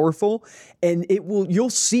so powerful, and you'll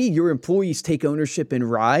see your employees take ownership and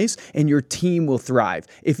rise, and your team will thrive.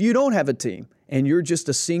 If you don't have a team, and you're just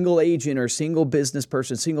a single agent or single business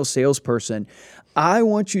person, single salesperson, I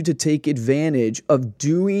want you to take advantage of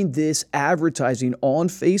doing this advertising on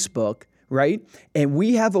Facebook, right? And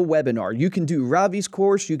we have a webinar. You can do Ravi's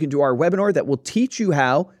course. You can do our webinar that will teach you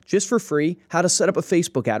how, just for free, how to set up a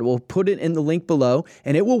Facebook ad. We'll put it in the link below,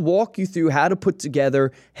 and it will walk you through how to put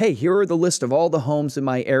together, hey, here are the list of all the homes in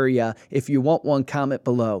my area. If you want one, comment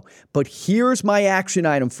below. But here's my action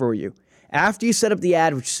item for you. After you set up the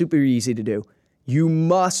ad, which is super easy to do, you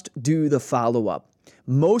must do the follow-up.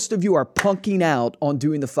 Most of you are punking out on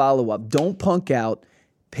doing the follow-up. Don't punk out.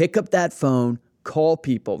 Pick up that phone. Call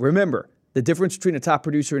people. Remember, the difference between a top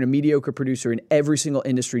producer and a mediocre producer in every single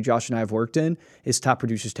industry Josh and I have worked in is top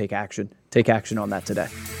producers take action. Take action on that today.